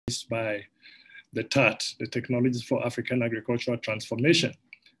by the TAT, the Technologies for African Agricultural Transformation.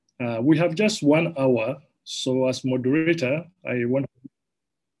 We have just 1 hour, so as moderator, I want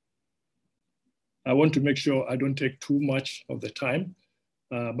to make sure I don't take too much of the time.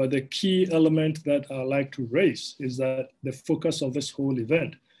 But the key element that I like to raise is that the focus of this whole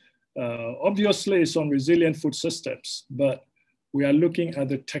event, obviously it's on resilient food systems, but we are looking at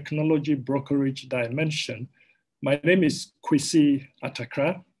the technology brokerage dimension. My name is Kwesi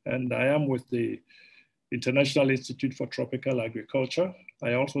Atakra, and I am with the International Institute for Tropical Agriculture.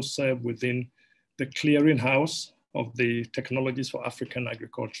 I also serve within the clearinghouse of the Technologies for African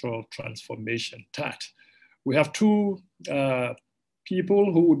Agricultural Transformation, TAT. We have two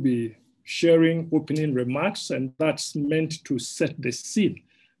people who would be sharing opening remarks, and that's meant to set the scene.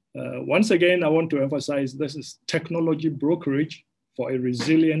 Once again, I want to emphasize this is technology brokerage for a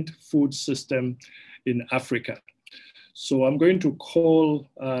resilient food system in Africa. So I'm going to call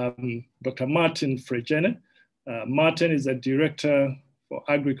Dr. Martin Frejene. Martin is a director for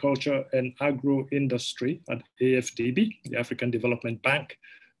agriculture and agro-industry at AFDB, the African Development Bank.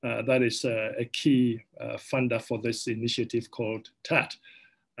 That is a key funder for this initiative called TAT.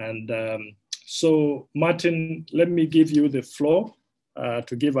 And so Martin, let me give you the floor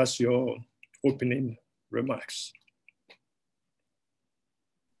to give us your opening remarks.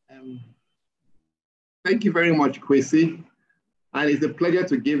 Thank you very much, Kwesi. And it's a pleasure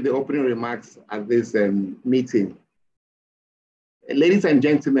to give the opening remarks at this meeting. Ladies and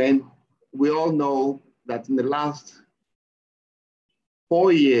gentlemen, we all know that in the last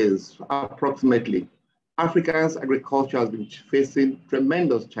 4 years, approximately, Africa's agriculture has been facing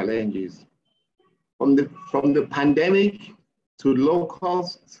tremendous challenges. From the pandemic to low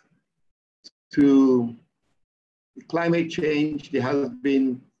cost to climate change, there has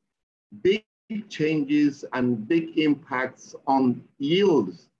been big changes and big impacts on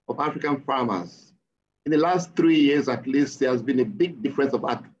yields of African farmers. In the last 3 years, at least, there has been a big difference of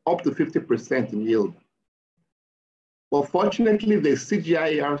up to 50% in yield. But fortunately, the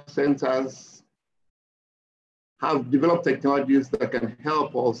CGIAR centers have developed technologies that can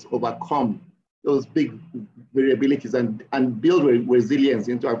help us overcome those big variabilities and build resilience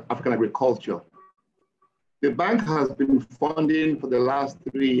into African agriculture. The bank has been funding for the last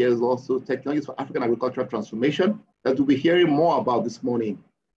 3 years also Technologies for African Agricultural Transformation that we'll be hearing more about this morning.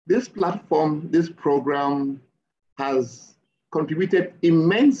 This platform, this program has contributed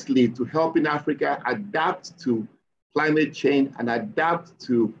immensely to helping Africa adapt to climate change and adapt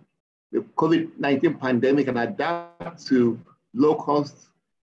to the COVID-19 pandemic and adapt to low cost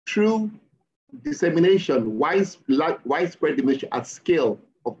through dissemination, widespread distribution at scale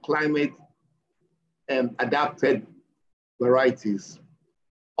of climate adapted varieties.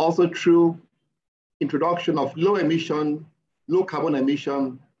 Also through introduction of low carbon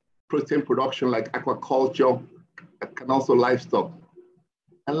emission protein production like aquaculture and also livestock.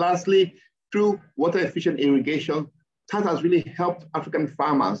 And lastly, through water efficient irrigation, that has really helped African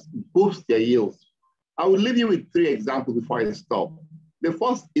farmers boost their yields. I will leave you with 3 examples before I stop. The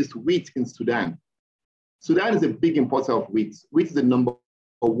first is wheat in Sudan. Sudan is a big importer of wheat. Wheat is the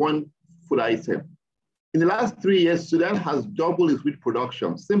 #1 food item. In the last 3 years, Sudan has doubled its wheat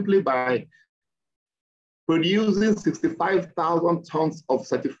production simply by producing 65,000 tons of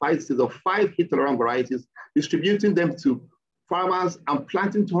certified seeds of 5 heat-tolerant varieties, distributing them to farmers and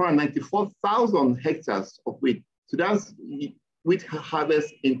planting 294,000 hectares of wheat. Sudan's wheat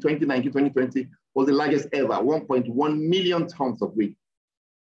harvest in 2019-2020 was the largest ever, 1.1 million tons of wheat.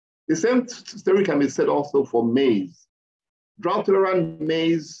 The same story can be said also for maize. Drought-tolerant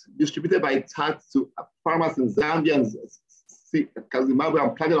maize distributed by TAT to farmers in Zambia and Zimbabwe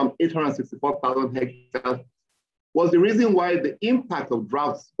and planted on 864,000 hectares was the reason why the impact of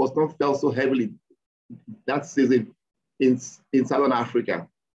droughts was not felt so heavily that season in Southern Africa.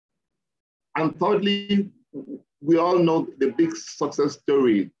 And thirdly, we all know the big success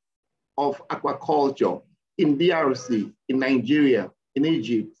story of aquaculture in DRC, in Nigeria, in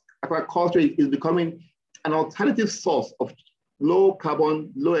Egypt. Aquaculture is becoming an alternative source of low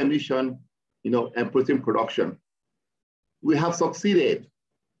carbon, low emission, and protein production. We have succeeded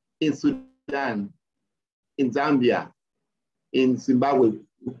in Sudan, in Zambia, in Zimbabwe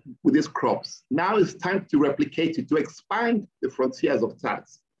with these crops. Now it's time to replicate it, to expand the frontiers of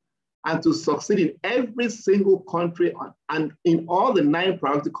tax, and to succeed in every single country and in all the 9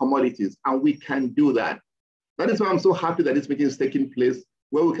 priority commodities, and we can do that. That is why I'm so happy that this meeting is taking place,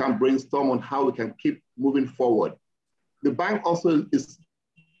 where we can brainstorm on how we can keep moving forward. The bank also is,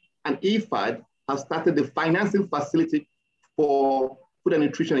 and IFAD has started the financing facility for food and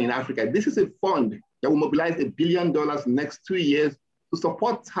nutrition in Africa. This is a fund that will mobilize $1 billion in the next 2 years to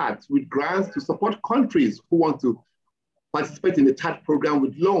support TAT with grants, to support countries who want to participate in the TAT program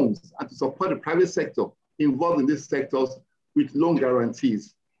with loans, and to support the private sector involved in these sectors with loan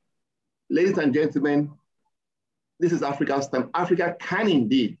guarantees. Ladies and gentlemen, this is Africa's time. Africa can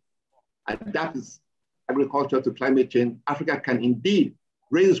indeed adapt its agriculture to climate change. Africa can indeed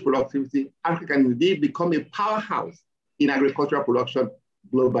raise its productivity. Africa can indeed become a powerhouse in agricultural production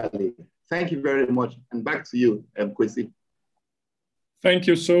globally. Thank you very much. And back to you, Kwesi. Thank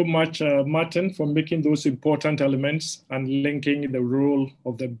you so much, Martin, for making those important elements and linking the role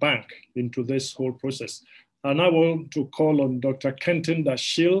of the bank into this whole process. And I want to call on Dr. Kenton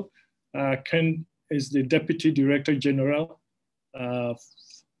Dashil. Ken is the Deputy Director General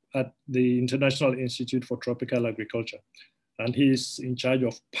at the International Institute for Tropical Agriculture. And he is in charge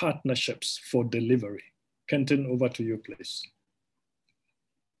of partnerships for delivery. Kenton, over to you, please.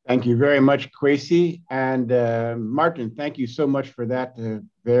 Thank you very much, Kwesi. And Martin, thank you so much for that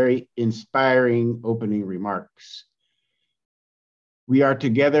very inspiring opening remarks. We are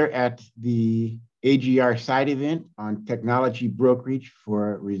together at the AGR side event on technology brokerage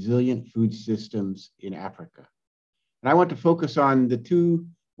for resilient food systems in Africa. And I want to focus on the two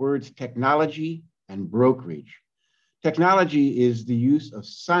words technology and brokerage. Technology is the use of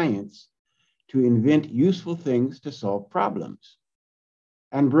science to invent useful things to solve problems.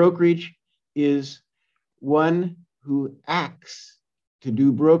 And brokerage is one who acts to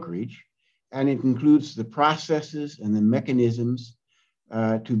do brokerage, and it includes the processes and the mechanisms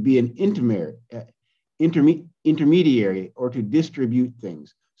to be an intermediary or to distribute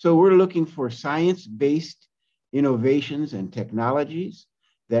things. So we're looking for science-based innovations and technologies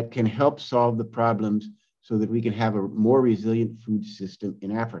that can help solve the problems so that we can have a more resilient food system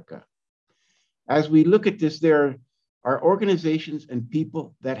in Africa. As we look at this, there are organizations and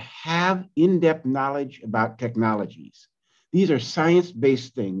people that have in-depth knowledge about technologies. These are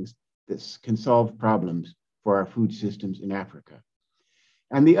science-based things that can solve problems for our food systems in Africa.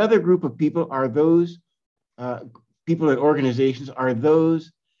 And the other group of people are those people and organizations are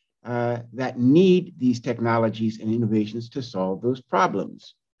those that need these technologies and innovations to solve those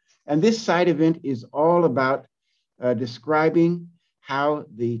problems. And this side event is all about describing how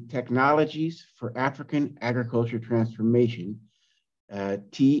the technologies for African agriculture transformation,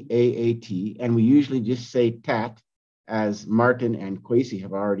 TAAT, and we usually just say TAT, as Martin and Kwesi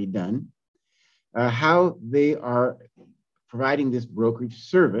have already done, how they are providing this brokerage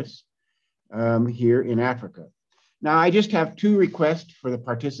service here in Africa. Now, I just have two requests for the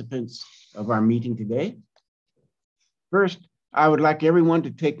participants of our meeting today. First, I would like everyone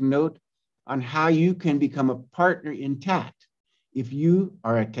to take note on how you can become a partner in TAT. If you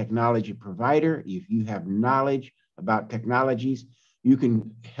are a technology provider, if you have knowledge about technologies, you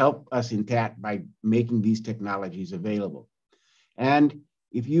can help us in TAT by making these technologies available. And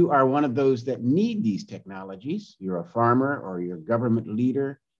if you are one of those that need these technologies, you're a farmer or you're a government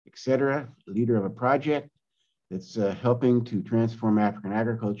leader, etc., leader of a project that's helping to transform African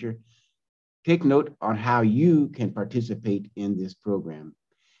agriculture, take note on how you can participate in this program.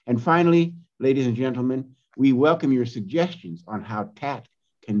 And finally, ladies and gentlemen, we welcome your suggestions on how TAT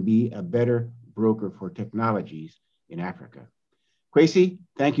can be a better broker for technologies in Africa. Kwesi,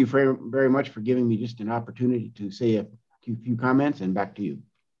 thank you very, very much for giving me just an opportunity to say a few comments, and back to you.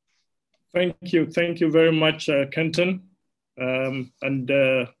 Thank you very much, Kenton.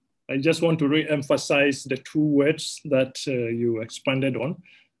 I just want to re-emphasize the two words that you expanded on.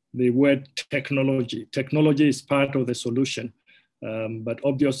 The word technology. Technology is part of the solution, but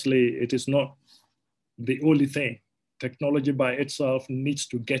obviously it is not the only thing. Technology by itself needs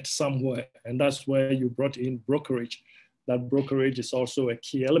to get somewhere, and that's where you brought in brokerage. That brokerage is also a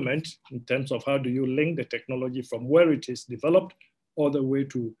key element in terms of how do you link the technology from where it is developed all the way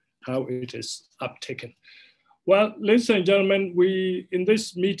to how it is uptaken. Well, ladies and gentlemen, in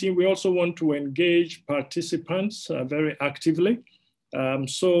this meeting, we also want to engage participants very actively.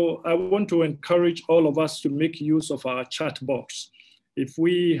 So I want to encourage all of us to make use of our chat box. If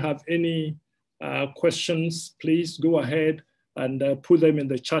we have any questions, please go ahead and put them in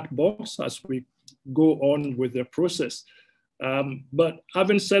the chat box as we go on with the process. But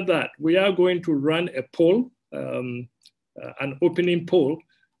having said that, we are going to run a poll, an opening poll,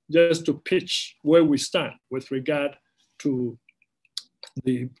 just to pitch where we stand with regard to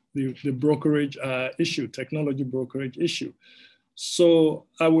the brokerage issue, technology brokerage issue. So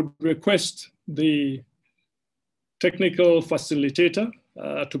I would request the technical facilitator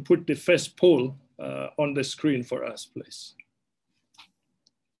to put the first poll on the screen for us, please.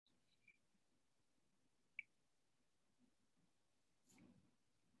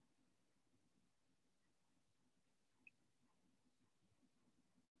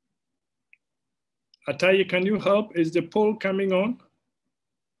 Atayi, can you help? Is the poll coming on?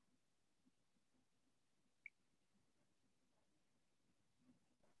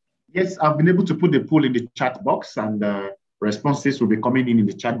 Yes, I've been able to put the poll in the chat box, and responses will be coming in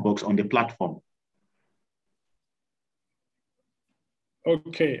the chat box on the platform.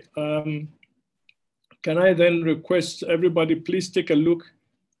 Okay. Can I then request everybody please take a look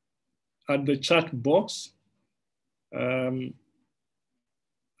at the chat box?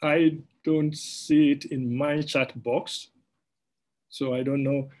 I don't see it in my chat box, so I don't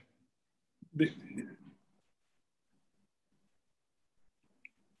know.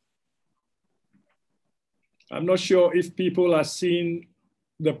 I'm not sure if people are seeing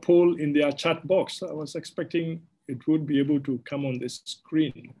the poll in their chat box. I was expecting it would be able to come on the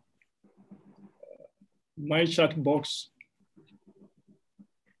screen. My chat box,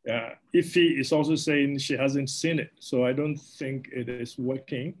 Ife is also saying she hasn't seen it, so I don't think it is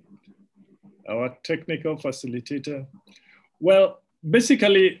working. Our technical facilitator. Well,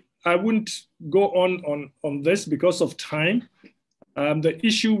 basically, I wouldn't go on this because of time. The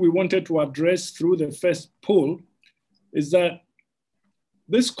issue we wanted to address through the first poll is that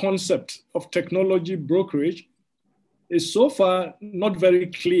this concept of technology brokerage is so far not very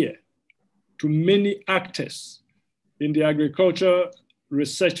clear to many actors in the agriculture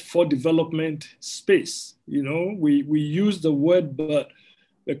research for development space. You know, we use the word, but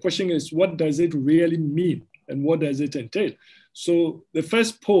the question is, what does it really mean and what does it entail? So the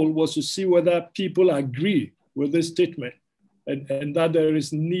first poll was to see whether people agree with this statement and that there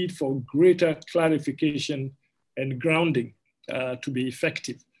is need for greater clarification and grounding to be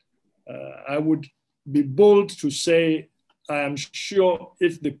effective. I would be bold to say, I am sure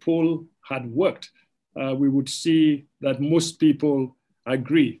if the poll had worked, we would see that most people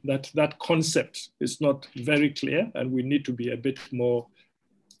agree that that concept is not very clear and we need to be a bit more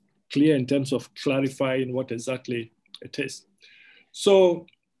clear in terms of clarifying what exactly it is. So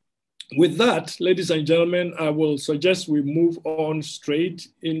with that, ladies and gentlemen, I will suggest we move on straight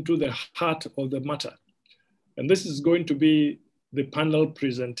into the heart of the matter. And this is going to be the panel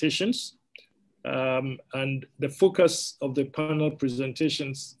presentations. And the focus of the panel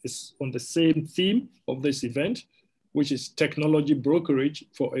presentations is on the same theme of this event, which is technology brokerage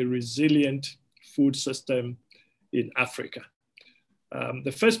for a resilient food system in Africa.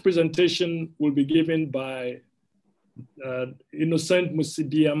 The first presentation will be given by Innocent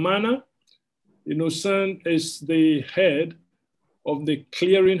Musidiamana. Innocent is the head of the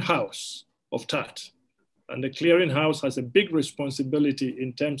clearinghouse of TAT. And the clearinghouse has a big responsibility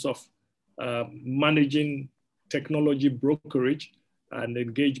in terms of managing technology brokerage and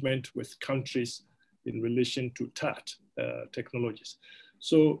engagement with countries in relation to TAT technologies.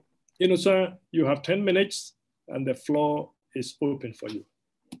 So, Innocent, you have 10 minutes and the floor is open for you.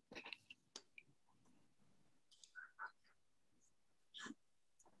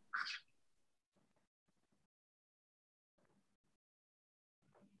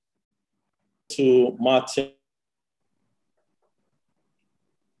 To Martin.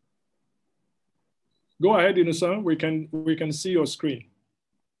 Go ahead, Innocent. We can see your screen.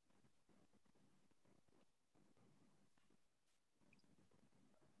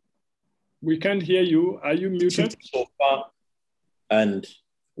 We can't hear you. Are you muted? So far, and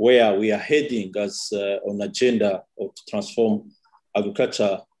where we are heading as an agenda of to transform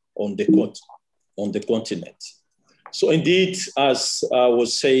agriculture on the continent. So indeed, as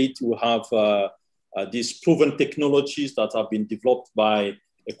was said, we have these proven technologies that have been developed by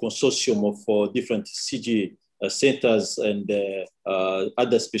a consortium of different CG centers and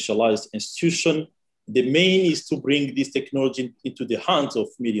other specialized institutions. The main is to bring this technology into the hands of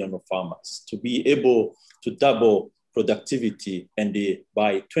millions of farmers to be able to double productivity and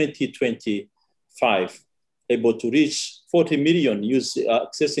by 2025, able to reach 40 million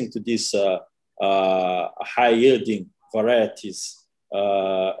accessing to these high yielding varieties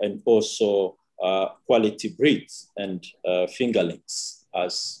and also quality breeds and fingerlings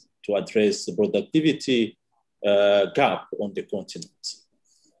as to address the productivity gap on the continent.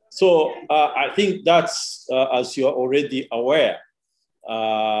 So I think that's, as you're already aware,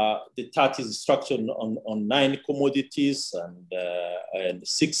 the TAT is structured on 9 commodities and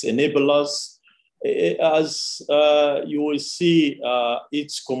 6 enablers. As you will see,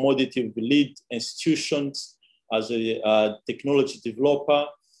 each commodity will lead institutions as a technology developer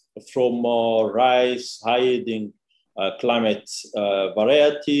from rice, high-yielding climate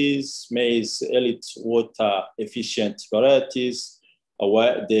varieties, maize, elite water efficient varieties,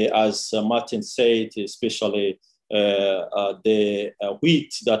 where they, as Martin said, especially the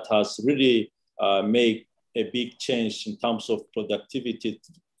wheat that has really made a big change in terms of productivity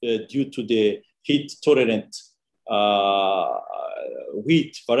due to the heat-tolerant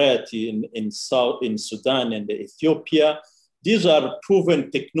wheat variety in Sudan and Ethiopia. These are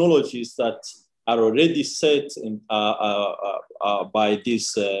proven technologies that are already set in, by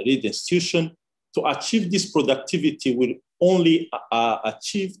this lead institution. To achieve this productivity will only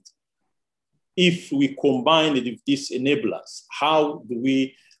achieved if we combine it with these enablers. How do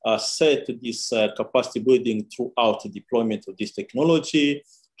we set this capacity building throughout the deployment of this technology?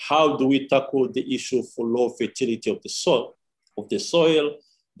 How do we tackle the issue for low fertility of the soil,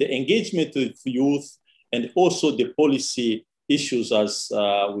 the engagement with youth, and also the policy issues as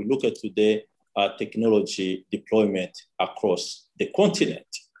we look at today, technology deployment across the continent.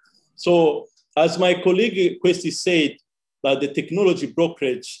 So as my colleague Kwesi said, that the technology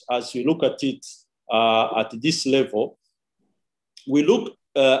brokerage, as we look at it at this level, we look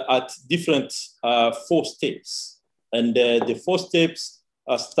at different 4 steps. And the 4 steps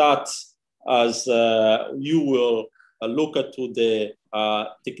start as you will look at to the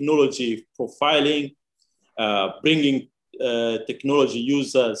technology profiling, bringing technology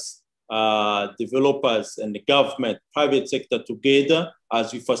users, developers, and the government, private sector together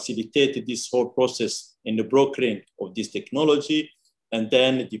as we facilitate this whole process in the brokering of this technology, and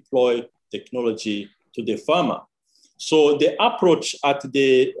then deploy technology to the farmer. So the approach at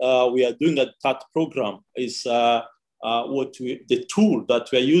the we are doing at that program is the tool that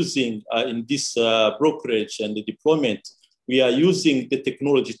we are using in this brokerage and the deployment. We are using the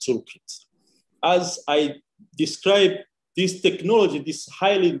technology toolkit. As I described, this technology, these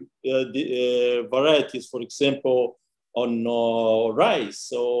highly varieties, for example, on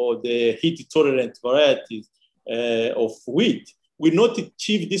rice or the heat-tolerant varieties of wheat, will not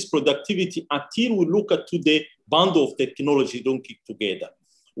achieve this productivity until we look at the bundle of technology linking together.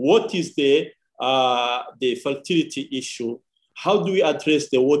 What is the fertility issue? How do we address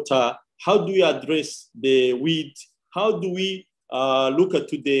the water? How do we address the weed? How do we look at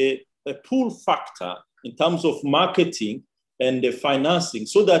the pull factor in terms of marketing and the financing,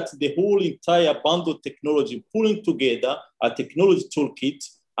 so that the whole entire bundle technology pulling together a technology toolkit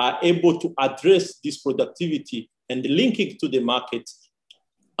are able to address this productivity and link it to the market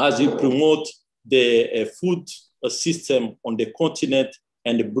as we promote the food system on the continent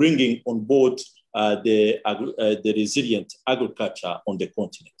and bringing on board the resilient agriculture on the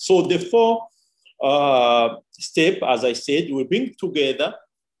continent. So the 4 steps, as I said, we bring together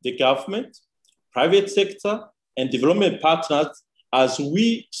the government, private sector, and development partners as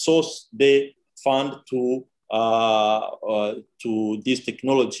we source the fund to this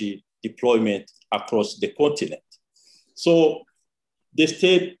technology deployment across the continent. So the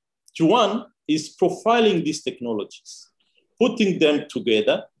step 1 is profiling these technologies, putting them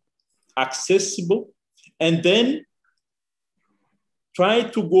together, accessible, and then try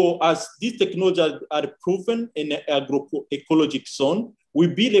to go as these technologies are proven in an agroecologic zone,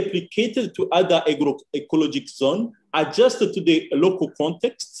 will be replicated to other agroecologic zones, adjusted to the local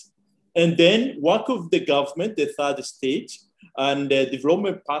context, and then work with the government, the 3rd stage, and the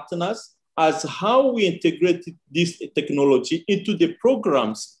development partners as how we integrate this technology into the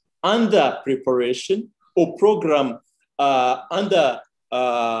programs under preparation or program under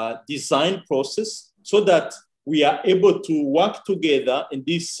design process, so that we are able to work together in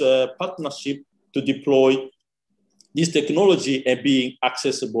this partnership to deploy this technology and being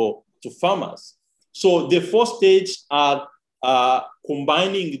accessible to farmers. So the 4 stages are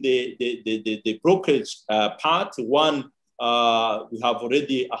combining the brokerage part. 1, we have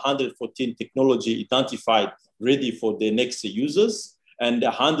already 114 technology identified ready for the next users, and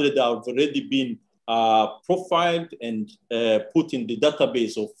 100 have already been profiled and put in the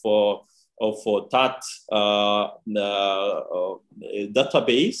database of that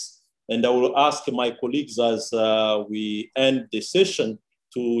database. And I will ask my colleagues as we end the session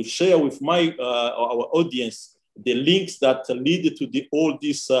to share with our audience the links that lead to all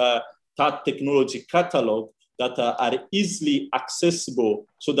this TAT technology catalog that are easily accessible,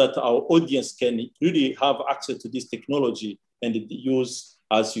 so that our audience can really have access to this technology and use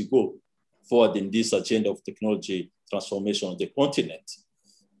as you go forward in this agenda of technology transformation of the continent.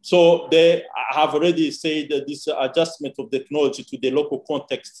 So I have already said that this adjustment of technology to the local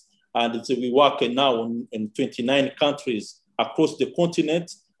context, and so we work now in 29 countries across the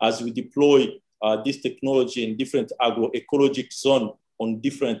continent as we deploy this technology in different agroecologic zones on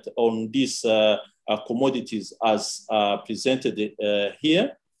these commodities as presented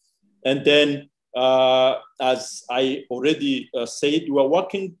here. And then, as I already said, we are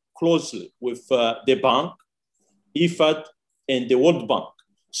working closely with the bank, IFAD, and the World Bank.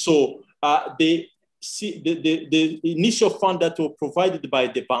 So the the initial fund that were provided by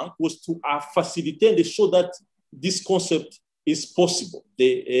the bank was to facilitate and show that this concept is possible.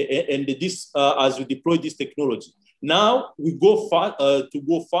 As we deploy this technology. Now we go to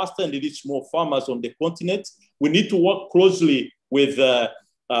go faster and reach more farmers on the continent. We need to work closely with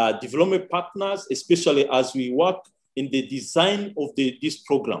development partners, especially as we work in the design of this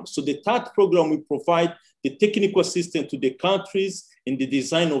program. So the third program, we provide the technical assistance to the countries in the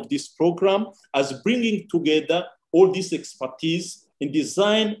design of this program, as bringing together all this expertise in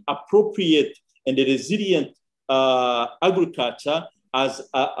design appropriate and resilient agriculture as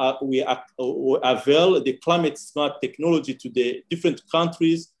we avail the climate smart technology to the different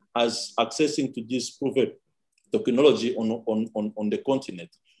countries as accessing to this proven technology on the continent.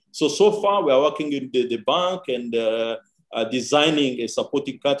 So far we are working in the bank and designing a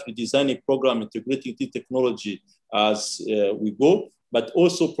supporting country designing program integrating the technology as we go, but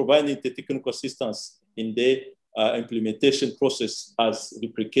also providing the technical assistance in the implementation process as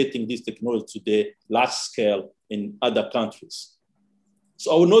replicating this technology to the large scale in other countries.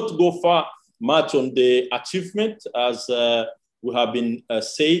 So I will not go far much on the achievement as we have been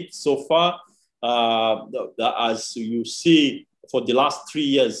said so far. As you see, for the last 3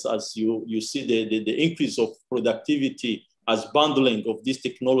 years, as you see the increase of productivity as bundling of this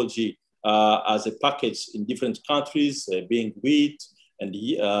technology as a package in different countries, being wheat and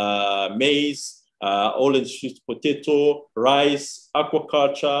maize, orange sweet potato, rice,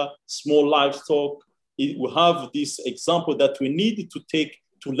 aquaculture, small livestock. We have this example that we need to take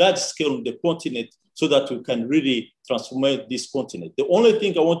to large scale on the continent so that we can really transform this continent. The only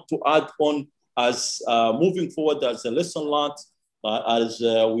thing I want to add on as moving forward as a lesson learned, as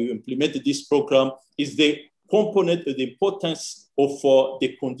we implemented this program, is the component, the importance of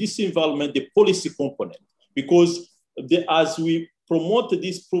the conducive environment, the policy component. Because as we promote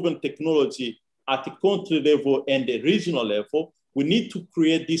this proven technology at the country level and the regional level, we need to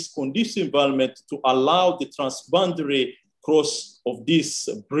create this conducive environment to allow the transboundary cross of these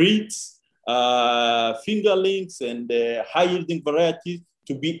breeds, fingerlings, and high-yielding varieties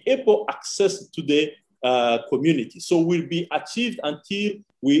to be able to access to the community. So will be achieved until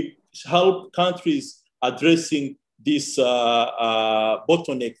we help countries addressing this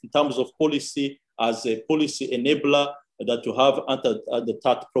bottleneck in terms of policy as a policy enabler that you have under the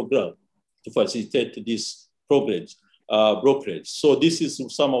third program to facilitate this brokerage. So this is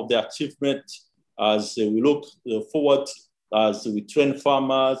some of the achievement as we look forward, as we train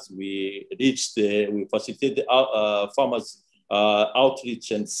farmers, we facilitate the farmers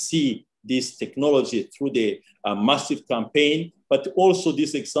outreach and see this technology through the massive campaign, but also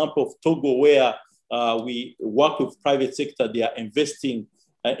this example of Togo where we work with private sector, they are investing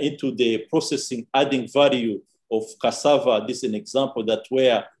into the processing, adding value of cassava. This is an example that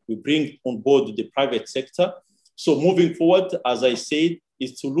where we bring on board the private sector. So moving forward, as I said,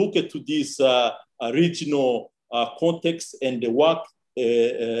 is to look at this regional context and the work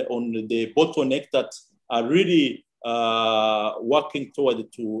on the bottleneck that are really working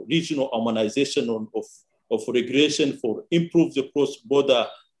toward to regional harmonization of regulation for improve the cross-border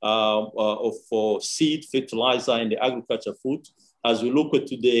of seed, fertilizer, and the agriculture food, as we look at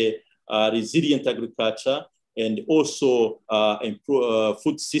the resilient agriculture and also improve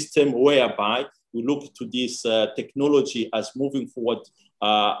food system, whereby we look to this technology as moving forward,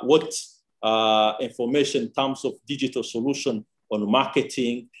 what information in terms of digital solution on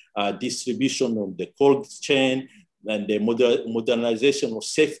marketing, distribution on the cold chain, and the modernization of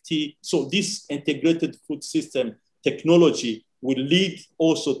safety. So this integrated food system technology will lead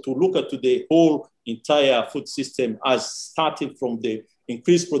also to look at the whole entire food system as starting from the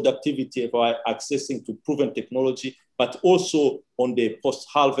increased productivity by accessing to proven technology, but also on the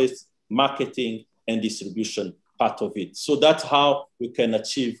post-harvest marketing and distribution part of it. So that's how we can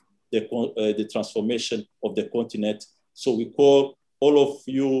achieve the transformation of the continent. So we call all of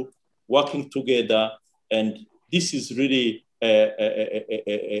you working together, and this is really an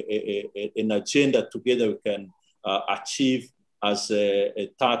agenda together we can achieve as a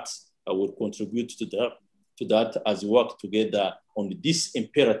TAT will contribute to that as we work together on this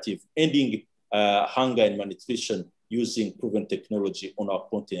imperative, ending hunger and malnutrition using proven technology on our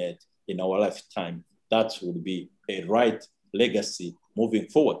continent in our lifetime. That will be a right legacy moving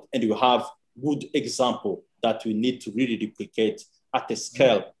forward. And you have good example that we need to really replicate at a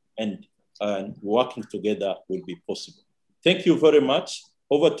scale, and working together will be possible. Thank you very much.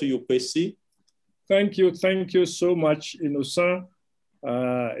 Over to you, Kwesi. Thank you so much, Innocent.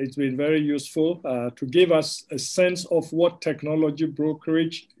 It's been very useful to give us a sense of what technology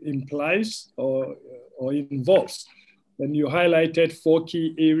brokerage implies or involves. And you highlighted 4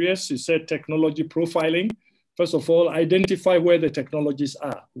 key areas. You said technology profiling. First of all, identify where the technologies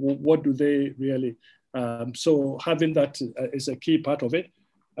are. What do they really? So having that is a key part of it.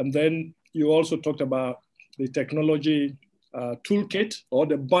 And then you also talked about the technology toolkit or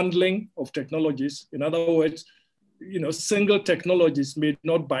the bundling of technologies. In other words, single technologies may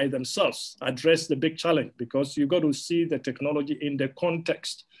not by themselves address the big challenge, because you got to see the technology in the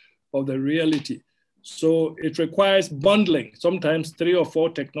context of the reality. So it requires bundling. Sometimes 3 or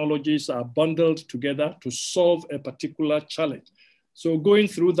 4 technologies are bundled together to solve a particular challenge. So going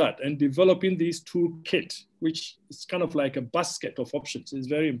through that and developing these toolkit, which is kind of like a basket of options, is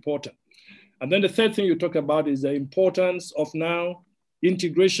very important. And then the third thing you talk about is the importance of now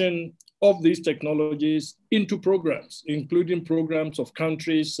integration of these technologies into programs, including programs of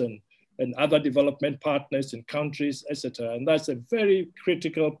countries and other development partners in countries, etc. And that's a very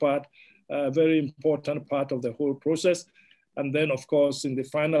critical part, very important part of the whole process. And then, of course, in the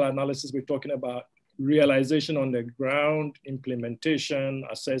final analysis, we're talking about realization on the ground, implementation,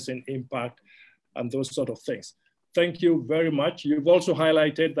 assessing impact, and those sort of things. Thank you very much. You've also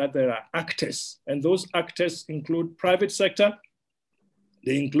highlighted that there are actors, and those actors include private sector,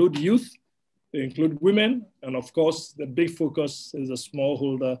 they include youth, they include women, and of course, the big focus is the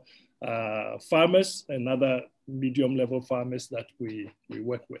smallholder farmers and other medium-level farmers that we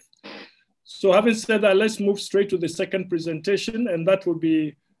work with. So having said that, let's move straight to the second presentation, and that will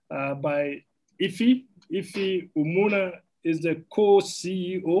be by Ife. Ife Umuna is the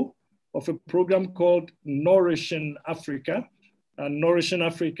co-CEO of a program called Nourishing Africa. And Nourishing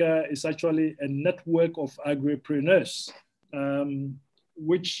Africa is actually a network of agripreneurs,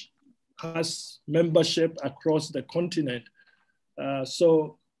 which has membership across the continent.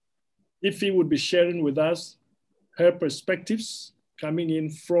 So Ife would be sharing with us her perspectives coming in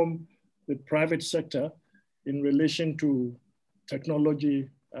from the private sector in relation to technology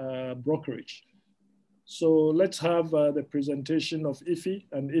brokerage. So let's have the presentation of Ife,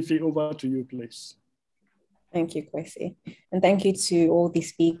 and Ife, over to you, please. Thank you, Kwesi. And thank you to all the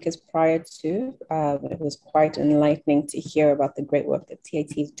speakers prior to. It was quite enlightening to hear about the great work that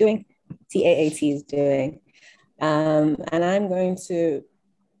TAAT is doing. And I'm going to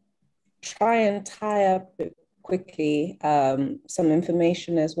try and tie up quickly some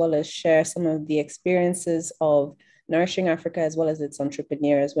information, as well as share some of the experiences of Nourishing Africa, as well as its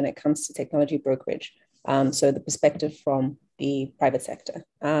entrepreneurs when it comes to technology brokerage. So the perspective from the private sector.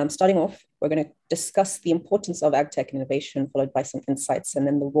 Starting off, we're going to discuss the importance of agtech innovation, followed by some insights, and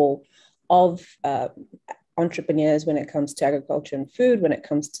then the role of entrepreneurs when it comes to agriculture and food, when it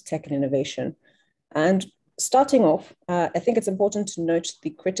comes to tech and innovation. And starting off, I think it's important to note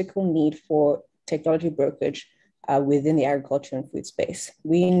the critical need for technology brokerage within the agriculture and food space.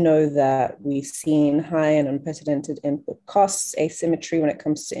 We know that we've seen high and unprecedented input costs, asymmetry when it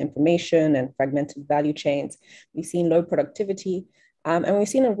comes to information, and fragmented value chains. We've seen low productivity, and we've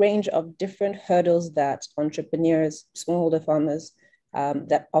seen a range of different hurdles that entrepreneurs, smallholder farmers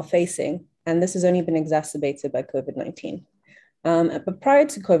that are facing, and this has only been exacerbated by COVID-19. But prior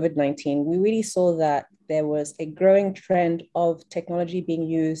to COVID-19, we really saw that there was a growing trend of technology being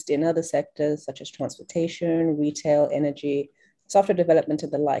used in other sectors such as transportation, retail, energy, software development,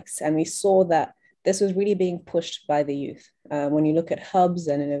 and the likes. And we saw that this was really being pushed by the youth. When you look at hubs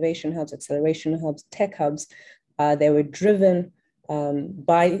and innovation hubs, acceleration hubs, tech hubs, they were driven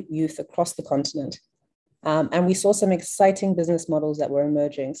by youth across the continent. And we saw some exciting business models that were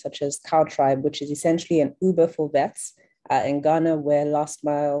emerging, such as Cow Tribe, which is essentially an Uber for vets in Ghana, where last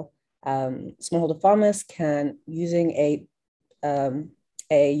mile smallholder farmers can, using a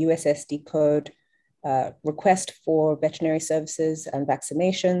USSD code, request for veterinary services and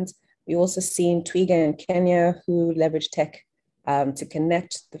vaccinations. We also seen Twiga in Kenya, who leverage tech to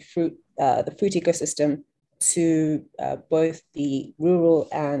connect the fruit ecosystem to both the rural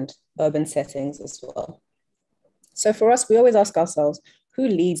and urban settings as well. So for us, we always ask ourselves, who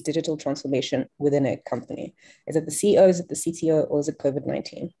leads digital transformation within a company? Is it the CEO, is it the CTO, or is it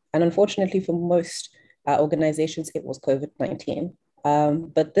COVID-19? And unfortunately for most organizations, it was COVID-19.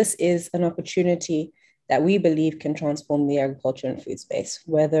 But this is an opportunity that we believe can transform the agriculture and food space,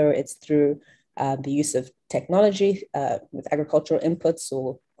 whether it's through the use of technology with agricultural inputs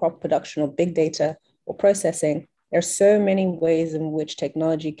or crop production or big data or processing. There are so many ways in which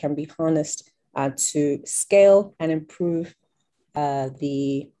technology can be harnessed to scale and improve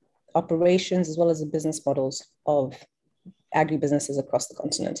the operations as well as the business models of agribusinesses across the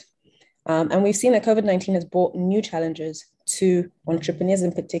continent. And we've seen that COVID-19 has brought new challenges to entrepreneurs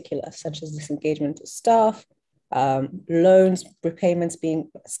in particular, such as disengagement of staff, loans, repayments being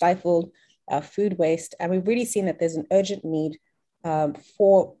stifled, food waste. And we've really seen that there's an urgent need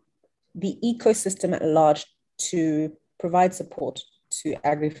for the ecosystem at large to provide support to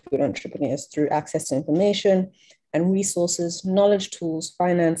agri-food entrepreneurs through access to information and resources, knowledge tools,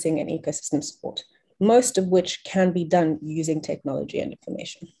 financing, and ecosystem support, most of which can be done using technology and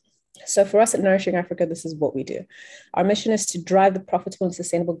information. So for us at Nourishing Africa, this is what we do. Our mission is to drive the profitable and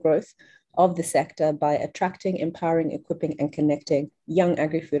sustainable growth of the sector by attracting, empowering, equipping, and connecting young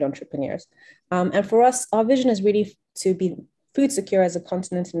agri-food entrepreneurs. And for us, our vision is really to be food secure as a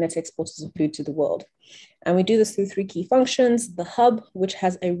continent and net exporters of food to the world. And we do this through three key functions: the hub, which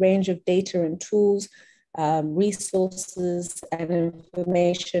has a range of data and tools, resources and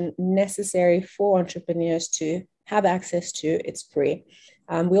information necessary for entrepreneurs to have access to. It's free.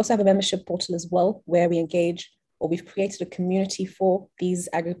 We also have a membership portal as well, where we engage, or we've created a community for these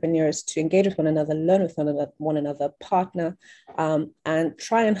agripreneurs to engage with one another, learn with one another, partner, and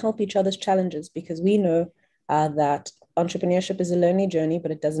try and help each other's challenges, because we know that entrepreneurship is a lonely journey,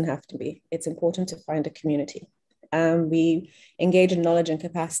 but it doesn't have to be. It's important to find a community. We engage in knowledge and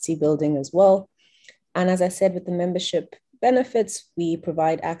capacity building as well. And as I said, with the membership benefits, we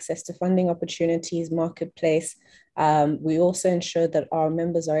provide access to funding opportunities, marketplace. We also ensure that our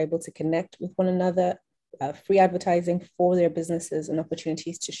members are able to connect with one another, free advertising for their businesses, and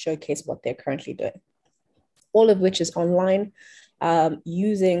opportunities to showcase what they're currently doing. All of which is online,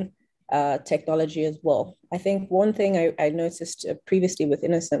 using technology as well. I think one thing I noticed previously with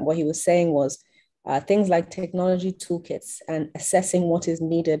Innocent, what he was saying was things like technology toolkits and assessing what is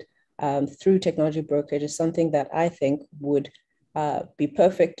needed through technology brokerage is something that I think would be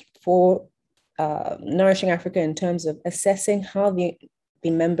perfect for Nourishing Africa in terms of assessing how the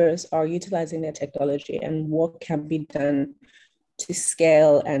members are utilizing their technology and what can be done to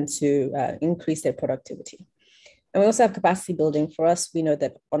scale and to increase their productivity. And we also have capacity building. For us, we know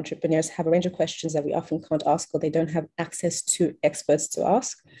that entrepreneurs have a range of questions that we often can't ask, or they don't have access to experts to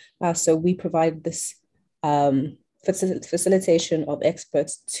ask. So we provide this facilitation of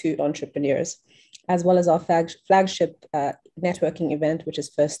experts to entrepreneurs, as well as our flagship networking event, which is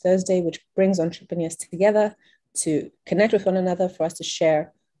First Thursday, which brings entrepreneurs together to connect with one another, for us to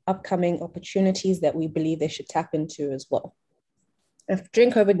share upcoming opportunities that we believe they should tap into as well. And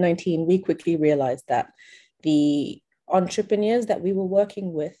during COVID-19, we quickly realized that the entrepreneurs that we were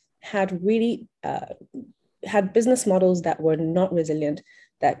working with had really had business models that were not resilient,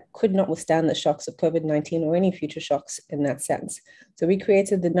 that could not withstand the shocks of COVID-19 or any future shocks in that sense. So we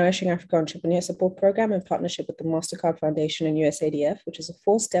created the Nourishing Africa Entrepreneur Support Program in partnership with the MasterCard Foundation and USADF, which is a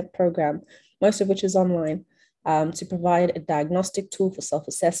 4-step program, most of which is online, to provide a diagnostic tool for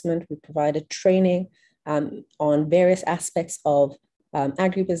self-assessment. We provided training on various aspects of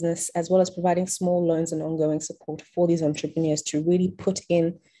agribusiness, as well as providing small loans and ongoing support for these entrepreneurs to really put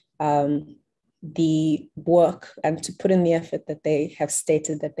in the work and to put in the effort that they have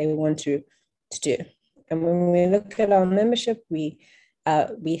stated that they want to do. And when we look at our membership, we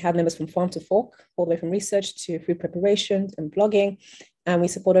have members from farm to fork, all the way from research to food preparation and blogging. And we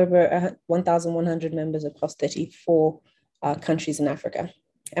support over 1,100 members across 34 countries in Africa.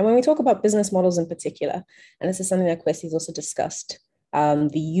 And when we talk about business models in particular, and this is something that Kwesi's also discussed,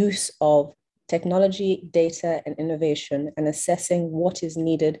 the use of technology, data, and innovation, and assessing what is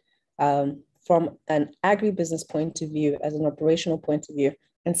needed from an agribusiness point of view, as an operational point of view,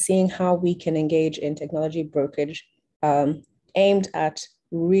 and seeing how we can engage in technology brokerage aimed at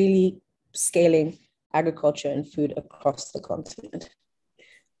really scaling agriculture and food across the continent.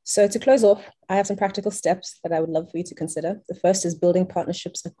 So to close off, I have some practical steps that I would love for you to consider. The first is building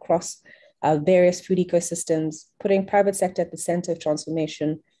partnerships across various food ecosystems, putting private sector at the center of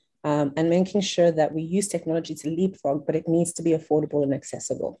transformation, and making sure that we use technology to leapfrog, but it needs to be affordable and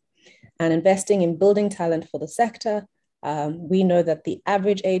accessible. And investing in building talent for the sector. We know that the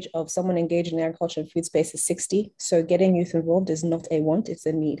average age of someone engaged in the agriculture and food space is 60. So getting youth involved is not a want, it's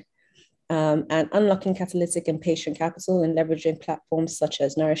a need. And unlocking catalytic and patient capital and leveraging platforms such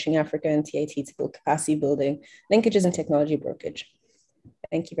as Nourishing Africa and TAT to build capacity building, linkages, and technology brokerage.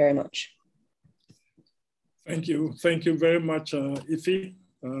 Thank you very much. Thank you. Thank you very much, Ife.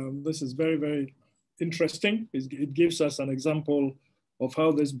 This is very, very interesting. It gives us an example of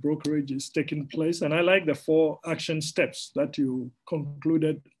how this brokerage is taking place. And I like the 4 action steps that you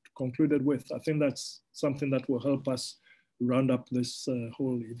concluded with. I think that's something that will help us round up this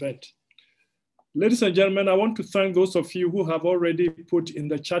whole event. Ladies and gentlemen, I want to thank those of you who have already put in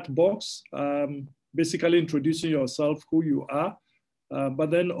the chat box, basically introducing yourself, who you are,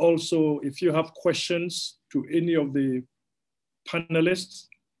 but then also if you have questions to any of the panelists,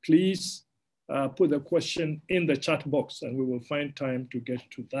 please put the question in the chat box and we will find time to get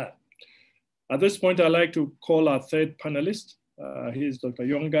to that. At this point, I'd like to call our third panelist. He is Dr.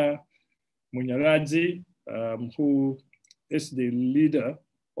 Yonga Munyaradzi, who is the leader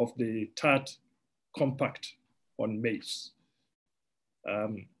of the TAT Compact on maize.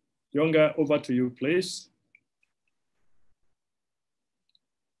 Yonga, over to you, please.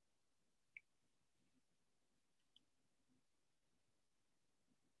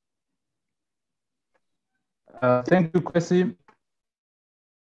 Thank you, Kwesi.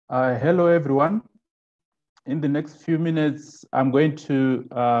 Hello, everyone. In the next few minutes, I'm going to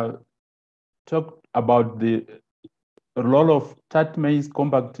talk about the role of TAT maize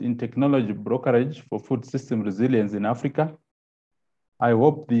compact in technology brokerage for food system resilience in Africa. I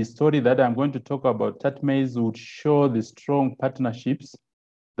hope the story that I'm going to talk about TAT maize would show the strong partnerships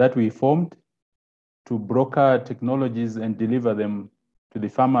that we formed to broker technologies and deliver them to the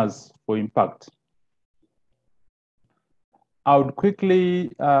farmers for impact. I would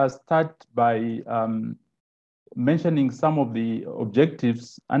quickly start by mentioning some of the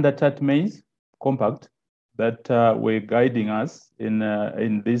objectives under TAT maize compact that were guiding us in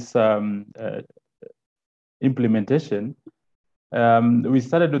this implementation. We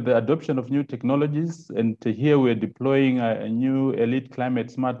started with the adoption of new technologies, and here we're deploying a new elite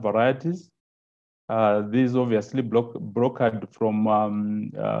climate smart varieties. These obviously brokered from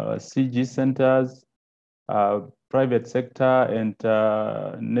CG centers, private sector, and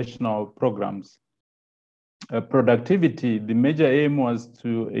national programs. Productivity, the major aim was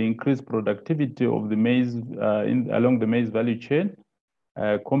to increase productivity of the maize along the maize value chain,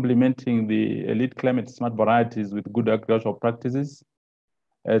 complementing the elite climate smart varieties with good agricultural practices.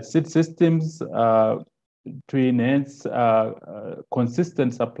 Seed systems to enhance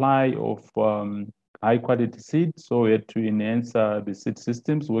consistent supply of high quality seed. So we had to enhance the seed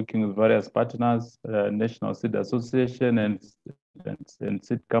systems, working with various partners, National Seed Association and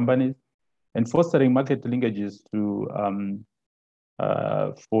seed companies, and fostering market linkages to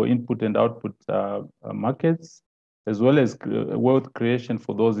for input and output markets, as well as wealth creation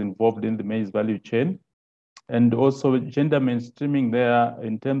for those involved in the maize value chain. And also gender mainstreaming there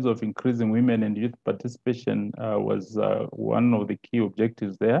in terms of increasing women and youth participation was one of the key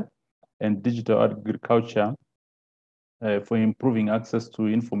objectives there, and digital agriculture for improving access to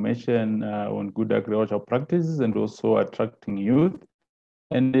information on good agricultural practices and also attracting youth,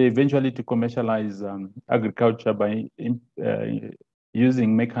 and eventually to commercialize agriculture by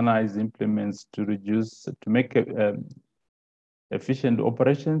using mechanized implements to make efficient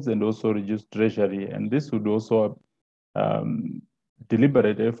operations and also reduce treasury. And this would also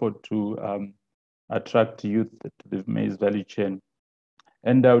deliberate effort to attract youth to the maize value chain.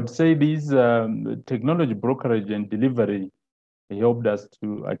 And I would say these technology brokerage and delivery helped us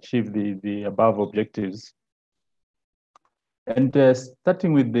to achieve the above objectives. And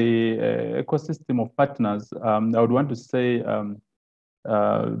starting with the ecosystem of partners, I would want to say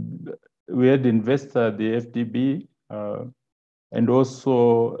we had invested the FDB and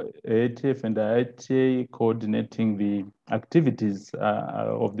also ATF and ITA coordinating the activities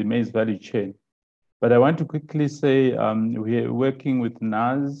of the maize value chain. But I want to quickly say we are working with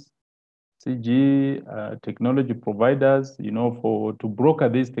NAS, CG, technology providers, to broker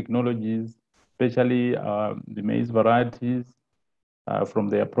these technologies, especially the maize varieties from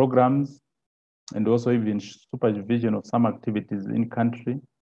their programs, and also even supervision of some activities in country.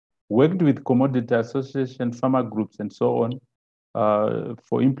 Worked with commodity association, farmer groups, and so on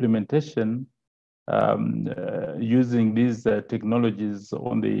for implementation using these technologies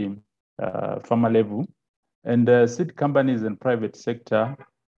on the farmer level. And seed companies and private sector,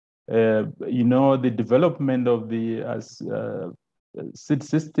 the development of the seed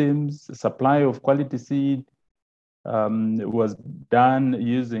systems, supply of quality seed was done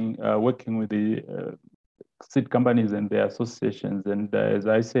using working with the seed companies and their associations, and as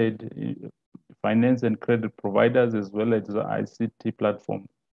I said, finance and credit providers, as well as the ICT platform.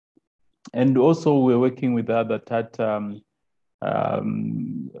 And also we're working with other TAT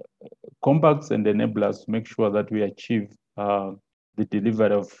compacts and enablers to make sure that we achieve the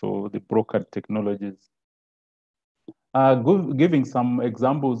delivery of the brokered technologies. Giving some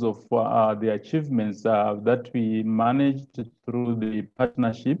examples of the achievements that we managed through the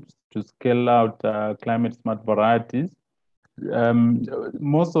partnerships to scale out climate smart varieties.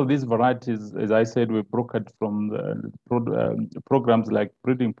 Most of these varieties, as I said, were brokered from the programs like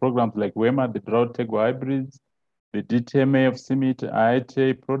breeding programs like WEMA, the drought tego hybrids, the DTMA of CIMIT,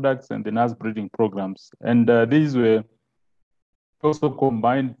 IITA products, and the NAS breeding programs. And these were also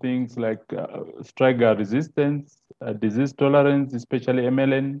combined things like striga resistance, disease tolerance, especially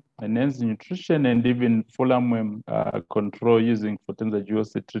MLN, enhanced nutrition, and even foliarworm control using Potenza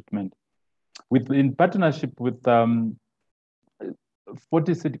GOC treatment. in partnership with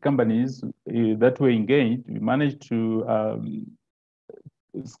 40 seed companies that were engaged, we managed to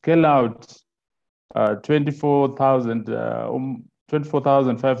scale out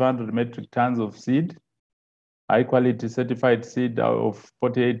 24,500 metric tons of seed, high quality certified seed of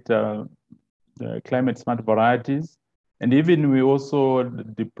 48 climate smart varieties. And even we also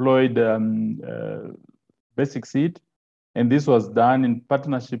deployed basic seed. And this was done in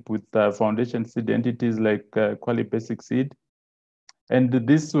partnership with foundation seed entities like Quali Basic Seed. And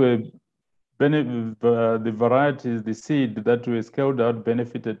this were the varieties, the seed that were scaled out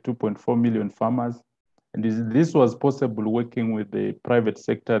benefited 2.4 million farmers. And this was possible working with the private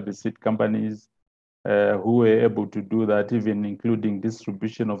sector, the seed companies, who were able to do that, even including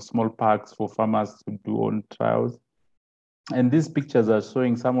distribution of small packs for farmers to do on trials. And these pictures are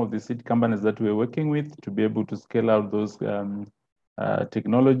showing some of the seed companies that we're working with to be able to scale out those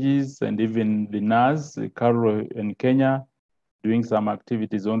technologies, and even the NAS, Karo in Kenya, doing some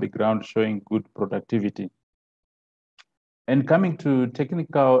activities on the ground showing good productivity. And coming to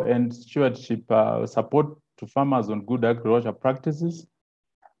technical and stewardship support to farmers on good agriculture practices,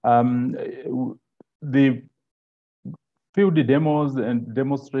 the field demos and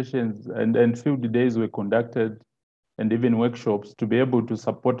demonstrations and field days were conducted, and even workshops to be able to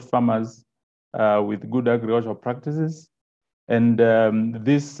support farmers with good agricultural practices. And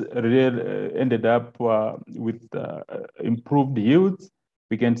this really ended up with improved yields.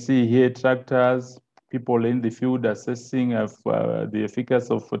 We can see here tractors, people in the field assessing of the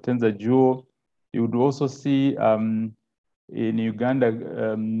efficacy of Potenza Duo. You would also see in Uganda,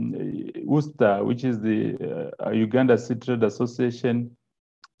 USTA, which is the Uganda Seed Trade Association,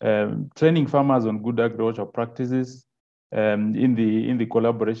 training farmers on good agricultural practices in the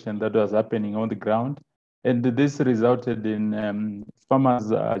collaboration that was happening on the ground. And this resulted in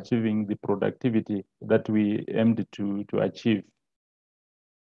farmers achieving the productivity that we aimed to achieve.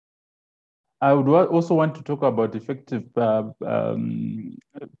 I would also want to talk about effective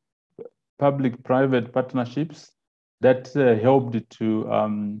public-private partnerships that helped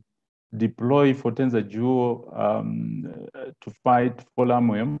to deploy Potenza Duo to fight fall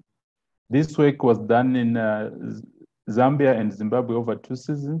armyworm. This work was done in Zambia and Zimbabwe over 2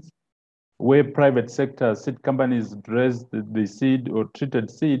 seasons, where private sector seed companies dressed the seed or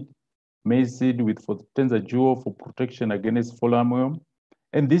treated seed, maize seed with Potenza Duo for protection against fall armyworm.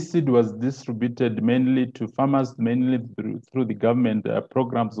 And this seed was distributed mainly to farmers, mainly through the government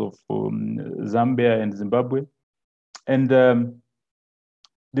programs of Zambia and Zimbabwe. And the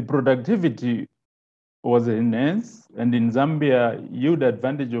productivity was enhanced, and in Zambia, yield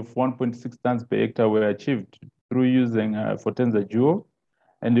advantage of 1.6 tons per hectare were achieved through using Potenza Duo.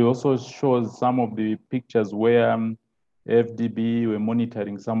 And it also shows some of the pictures where FDB were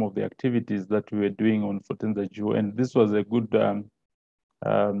monitoring some of the activities that we were doing on Potenza Duo. And this was a good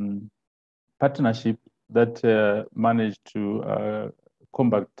partnership that managed to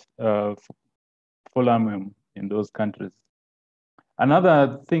combat fall armyworm in those countries.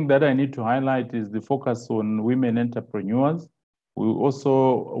 Another thing that I need to highlight is the focus on women entrepreneurs. We're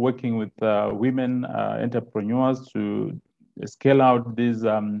also working with women entrepreneurs to scale out these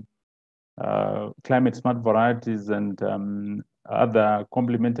climate smart varieties and other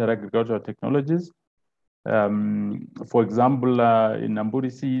complementary agricultural technologies. For example, in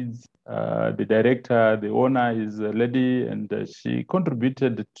Namburi Seeds, the director, the owner is a lady, and she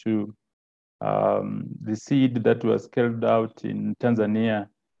contributed to the seed that was scaled out in Tanzania.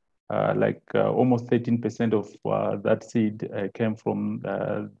 Almost 13% of that seed came from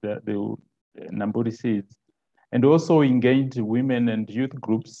the Namburi Seeds. And also engaged women and youth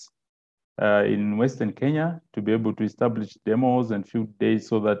groups in Western Kenya to be able to establish demos and field days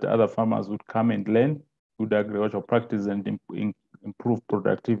so that other farmers would come and learn good agricultural practice and improve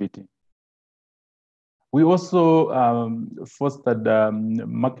productivity. We also fostered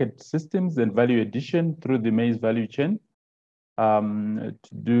market systems and value addition through the maize value chain to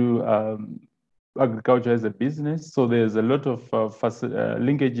do agriculture as a business. So there's a lot of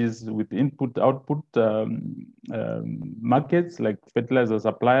linkages with input-output markets like fertilizer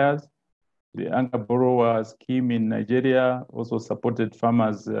suppliers. The anchor borrower scheme in Nigeria also supported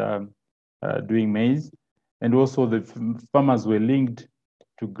farmers doing maize. And also the farmers were linked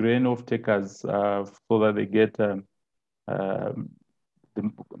to grain off-takers so that they get the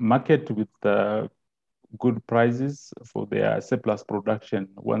market with good prices for their surplus production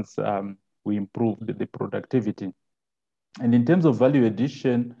once we improved the productivity. And in terms of value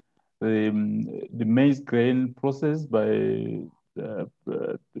addition, the maize grain process by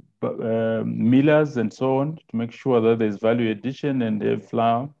millers and so on to make sure that there's value addition and the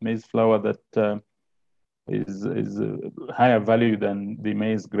flour, maize flour that is higher value than the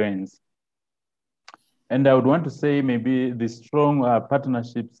maize grains. And I would want to say maybe the strong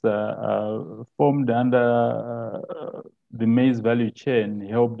partnerships formed under the maize value chain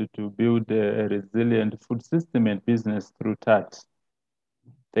helped to build a resilient food system and business through TAT.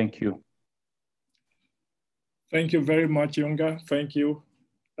 Thank you. Thank you very much, Yonga. Thank you.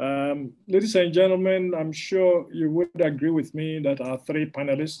 Ladies and gentlemen, I'm sure you would agree with me that our three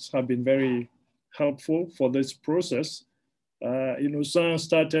panelists have been very helpful for this process. Innocent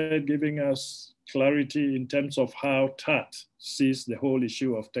started giving us clarity in terms of how TAT sees the whole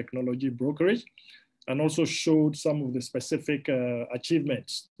issue of technology brokerage, and also showed some of the specific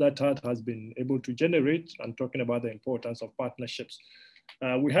achievements that TAT has been able to generate, and talking about the importance of partnerships.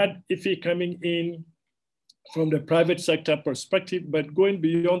 We had Ife coming in from the private sector perspective, but going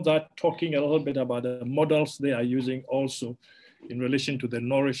beyond that, talking a little bit about the models they are using also in relation to the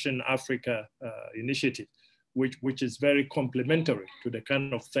Nourishing Africa initiative, which is very complementary to the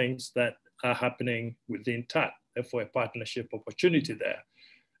kind of things that are happening within TAT, therefore a partnership opportunity there.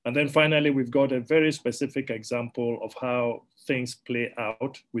 And then finally, we've got a very specific example of how things play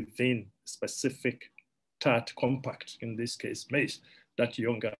out within specific TAT compact, in this case, maize, that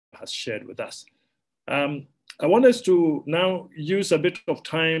Yonga has shared with us. I want us to now use a bit of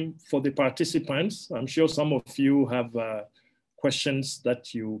time for the participants. I'm sure some of you have questions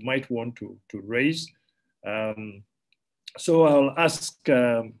that you might want to raise. So I'll ask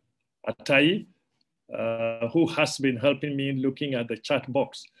Atai, who has been helping me in looking at the chat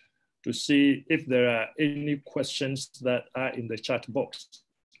box to see if there are any questions that are in the chat box.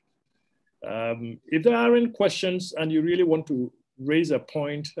 If there aren't questions and you really want to raise a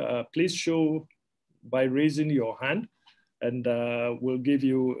point, please show by raising your hand, and we'll give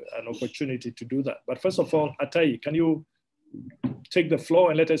you an opportunity to do that. But first of all, Atai, can you take the floor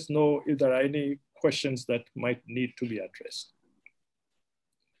and let us know if there are any questions that might need to be addressed?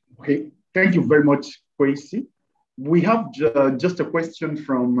 Okay, thank you very much, Kwesi. We have just a question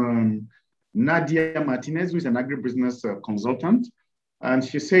from Nadia Martinez, who is an agribusiness consultant. And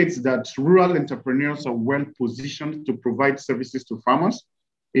she says that rural entrepreneurs are well positioned to provide services to farmers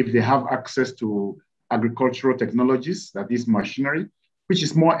if they have access to agricultural technologies, that is machinery, which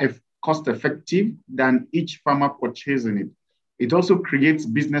is more cost effective than each farmer purchasing it. It also creates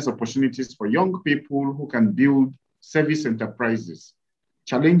business opportunities for young people who can build service enterprises.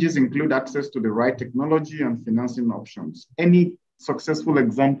 Challenges include access to the right technology and financing options. Any successful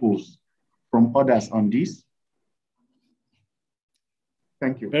examples from others on this?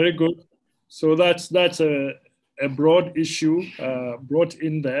 Thank you. Very good. So that's a broad issue brought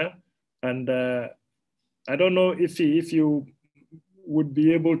in there. And I don't know if you would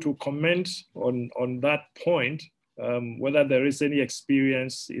be able to comment on that point, whether there is any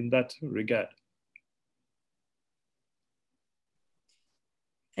experience in that regard.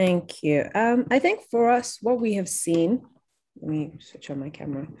 Thank you. I think for us, what we have seen, let me switch on my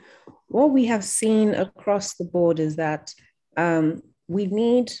camera. What we have seen across the board is that we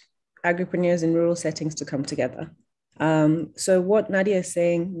need agripreneurs in rural settings to come together. So what Nadia is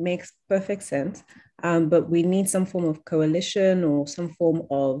saying makes perfect sense, but we need some form of coalition or some form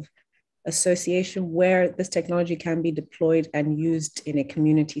of association where this technology can be deployed and used in a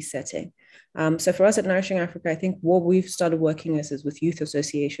community setting. So for us at Nourishing Africa, I think what we've started working is with youth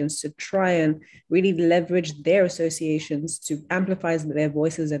associations to try and really leverage their associations to amplify their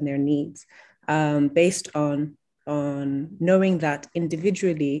voices and their needs, based on knowing that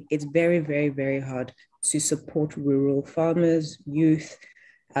individually, it's very, very, very hard to support rural farmers, youth,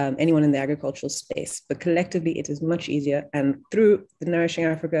 anyone in the agricultural space. But collectively, it is much easier. And through the Nourishing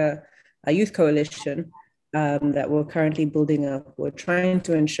Africa Youth Coalition that we're currently building up, we're trying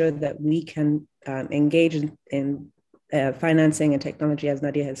to ensure that we can engage in financing and technology, as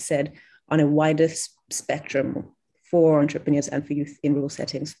Nadia has said, on a wider spectrum for entrepreneurs and for youth in rural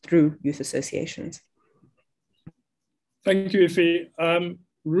settings through youth associations. Thank you, Ife.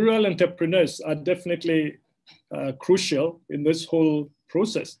 Rural entrepreneurs are definitely crucial in this whole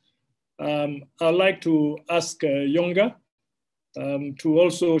process. I'd like to ask Yonga to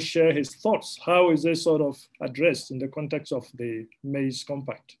also share his thoughts. How is this sort of addressed in the context of the Maize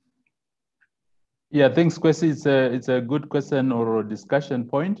Compact? Yeah, thanks, Kwesi. It's a good question or a discussion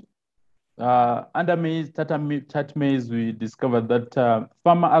point. Under maize, TAT maize, we discovered that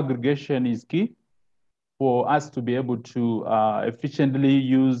farmer aggregation is key for us to be able to efficiently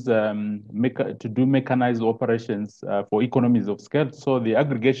use to do mechanized operations for economies of scale. So the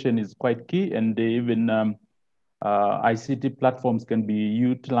aggregation is quite key, and even ICT platforms can be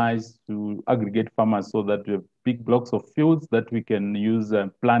utilized to aggregate farmers so that we have big blocks of fields that we can use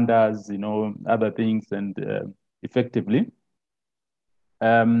planters, other things, and effectively.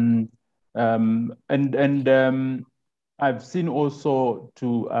 I've seen also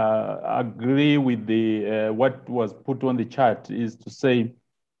to agree with the what was put on the chart is to say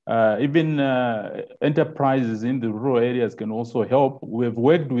even enterprises in the rural areas can also help. We've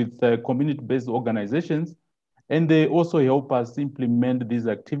worked with community-based organizations, and they also help us implement these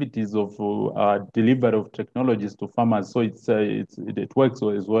activities of delivery of technologies to farmers. So it works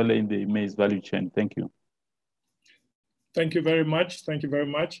as well in the maize value chain. Thank you. Thank you very much. Thank you very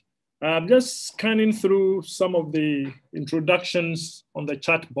much. I'm just scanning through some of the introductions on the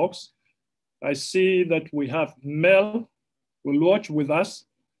chat box. I see that we have Mel Uluoch with us,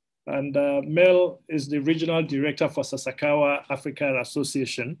 and Mel is the regional director for Sasakawa Africa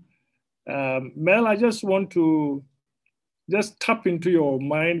Association. Mel, I just want to just tap into your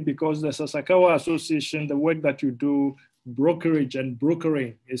mind, because the Sasakawa Association, the work that you do, brokerage and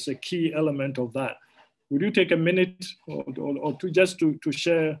brokering is a key element of that. Would you take a minute or two just to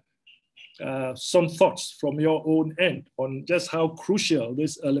share some thoughts from your own end on just how crucial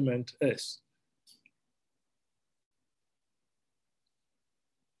this element is?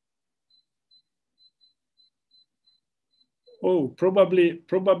 Oh, probably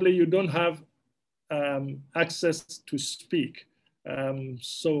you don't have access to speak.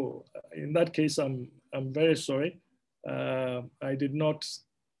 So in that case, I'm very sorry. I did not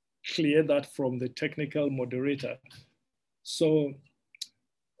clear that from the technical moderator. So,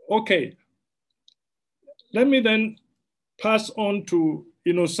 okay. Let me then pass on to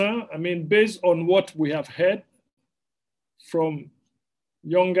Innocent. I mean, based on what we have heard from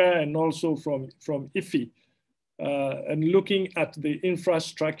Yonga and also from Ife, and looking at the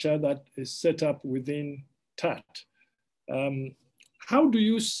infrastructure that is set up within TAT, how do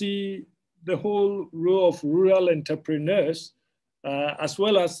you see the whole role of rural entrepreneurs as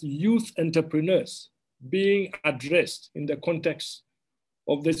well as youth entrepreneurs being addressed in the context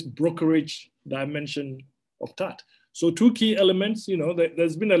of this brokerage dimension of TAT? So two key elements,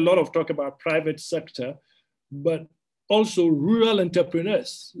 there's been a lot of talk about private sector, but also rural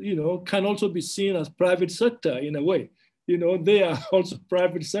entrepreneurs, can also be seen as private sector in a way. They are also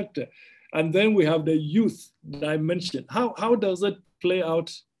private sector. And then we have the youth dimension. How does it play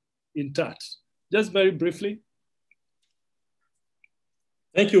out in TAT? Just very briefly.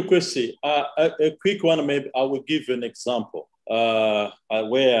 Thank you, Kwesi. A quick one, maybe I will give an example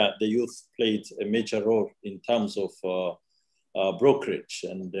where the youth played a major role in terms of brokerage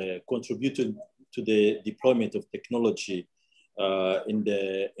and contributed to the deployment of technology in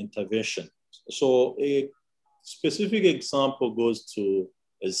the intervention. So a specific example goes to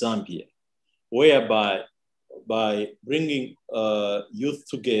Zambia, whereby by bringing youth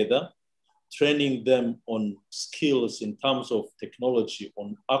together, training them on skills in terms of technology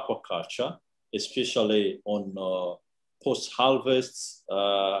on aquaculture, especially on post-harvest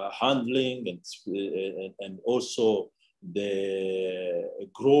handling and also the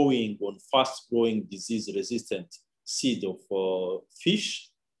growing on fast-growing disease-resistant seed of fish.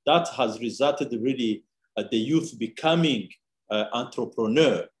 That has resulted really the youth becoming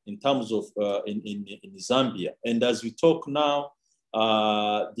entrepreneur in terms of in Zambia. And as we talk now,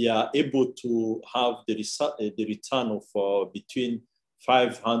 they are able to have the return of between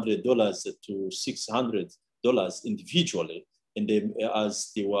 $500 to $600 individually, and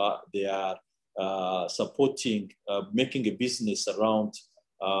as they are supporting, making a business around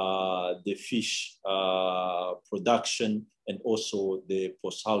the fish production and also the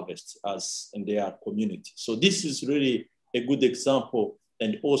post-harvest as in their community. So this is really a good example,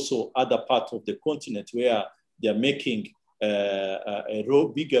 and also other parts of the continent where they are making a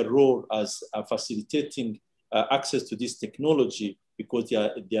bigger role as facilitating access to this technology, because they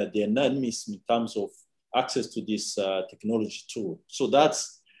are dynamism in terms of access to this technology tool. So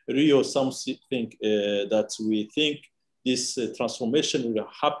that's really something that we think this transformation will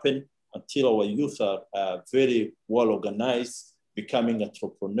happen until our youth are very well organized, becoming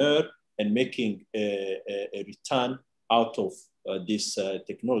entrepreneur and making a return out of this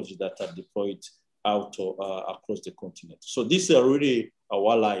technology that are deployed out across the continent. So this is really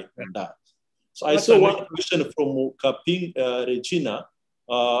our light on that. So I saw one question from Kaping Regina,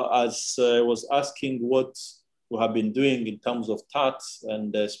 as I was asking what we have been doing in terms of TAT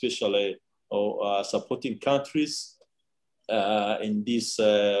and especially supporting countries in this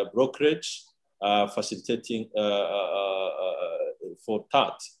brokerage, facilitating for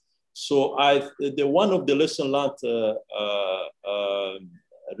TAT. So one of the lessons learned,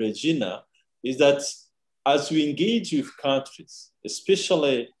 Regina, is that as we engage with countries,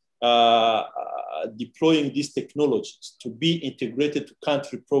 especially deploying these technologies to be integrated to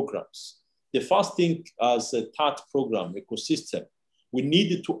country programs, the first thing as a TAT program ecosystem, we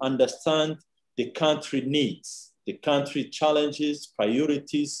need to understand the country needs, the country challenges,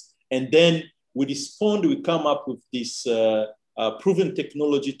 priorities, and then we respond, we come up with this proven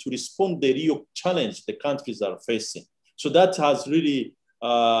technology to respond to the real challenge the countries are facing. So that has really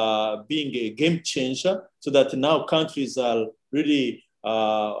been a game changer, so that now countries are really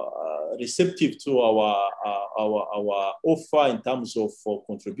receptive to our offer in terms of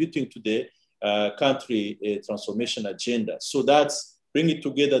contributing to the country transformation agenda. So that's bringing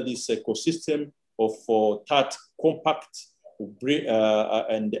together this ecosystem of TAT compact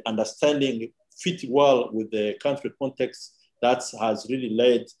and understanding fit well with the country context that has really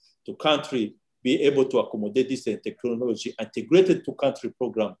led to country be able to accommodate this technology integrated to country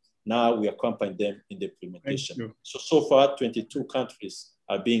program. Now we accompany them in the implementation. So far, 22 countries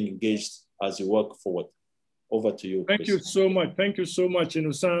are being engaged as we work forward. Over to you. Thank you so much. Thank you so much,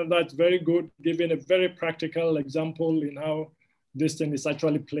 Inusan. That's very good, giving a very practical example in how this thing is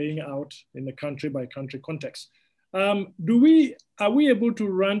actually playing out in the country by country context. Are we able to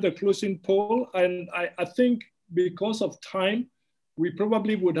run the closing poll? And I think because of time, we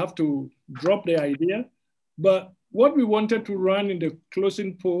probably would have to drop the idea. But what we wanted to run in the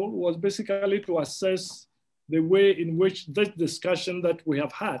closing poll was basically to assess the way in which this discussion that we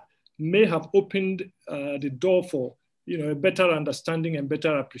have had may have opened the door for a better understanding and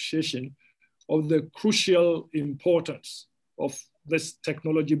better appreciation of the crucial importance of this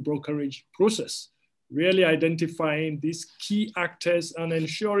technology brokerage process, really identifying these key actors and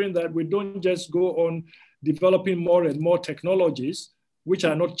ensuring that we don't just go on developing more and more technologies which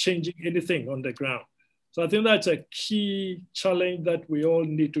are not changing anything on the ground. So I think that's a key challenge that we all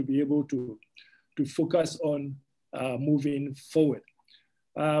need to be able to focus on moving forward.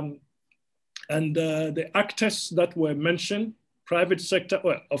 The actors that were mentioned, private sector,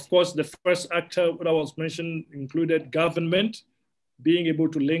 well, of course, the first actor that was mentioned included government, being able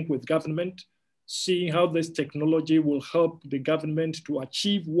to link with government, seeing how this technology will help the government to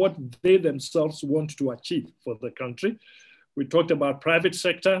achieve what they themselves want to achieve for the country. We talked about private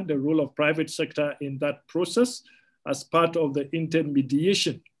sector, the role of private sector in that process as part of the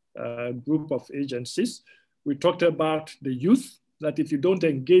intermediation group of agencies. We talked about the youth, that if you don't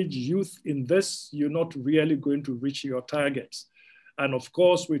engage youth in this, you're not really going to reach your targets. And of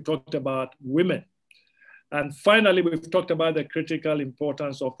course, we talked about women. And finally, we've talked about the critical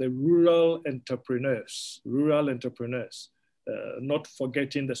importance of the rural entrepreneurs, not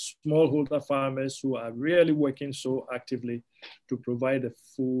forgetting the smallholder farmers who are really working so actively to provide the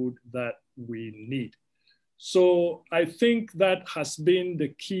food that we need. So I think that has been the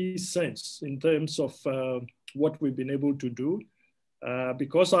key sense in terms of what we've been able to do.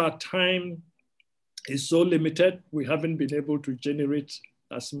 Because our time is so limited, we haven't been able to generate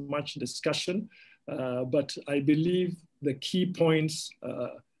as much discussion, but I believe the key points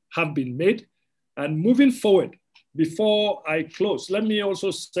have been made. And moving forward, before I close, let me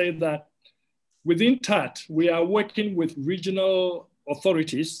also say that within TAT, we are working with regional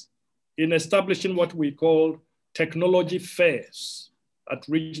authorities in establishing what we call technology fairs at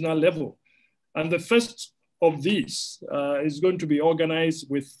regional level. And the first of these is going to be organized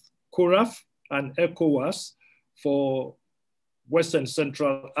with CORAF and ECOWAS for West and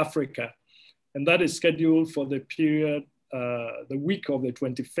Central Africa. And that is scheduled for the period, the week of the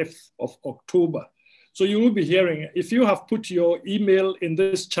 25th of October. So you will be hearing, if you have put your email in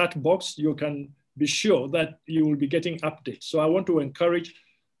this chat box, you can be sure that you will be getting updates. So I want to encourage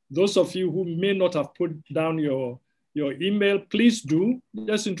those of you who may not have put down your email, please do,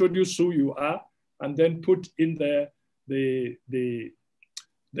 just introduce who you are and then put in there the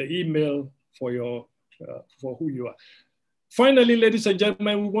email for who you are. Finally, ladies and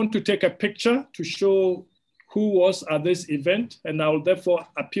gentlemen, we want to take a picture to show who was at this event, and I will therefore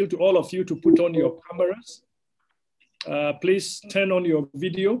appeal to all of you to put on your cameras. Please turn on your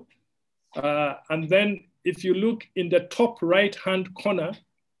video. And then if you look in the top right-hand corner,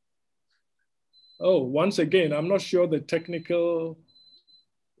 once again, I'm not sure the technical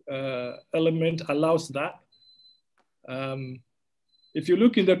element allows that. If you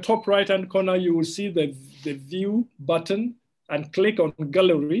look in the top right-hand corner, you will see the view button and click on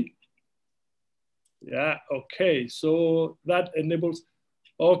gallery. Yeah, okay, so that enables,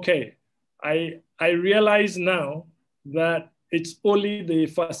 okay. I realize now that it's only the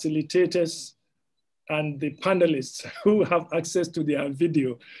facilitators and the panelists who have access to their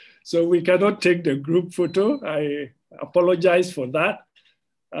video. So we cannot take the group photo. I apologize for that.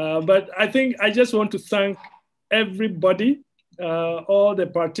 But I think I just want to thank everybody, all the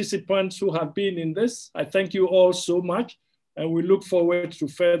participants who have been in this. I thank you all so much, and we look forward to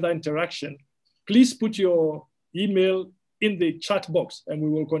further interaction. Please put your email in the chat box, and we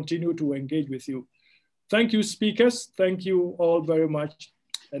will continue to engage with you. Thank you, speakers. Thank you all very much,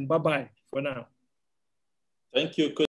 and bye-bye for now. Thank you.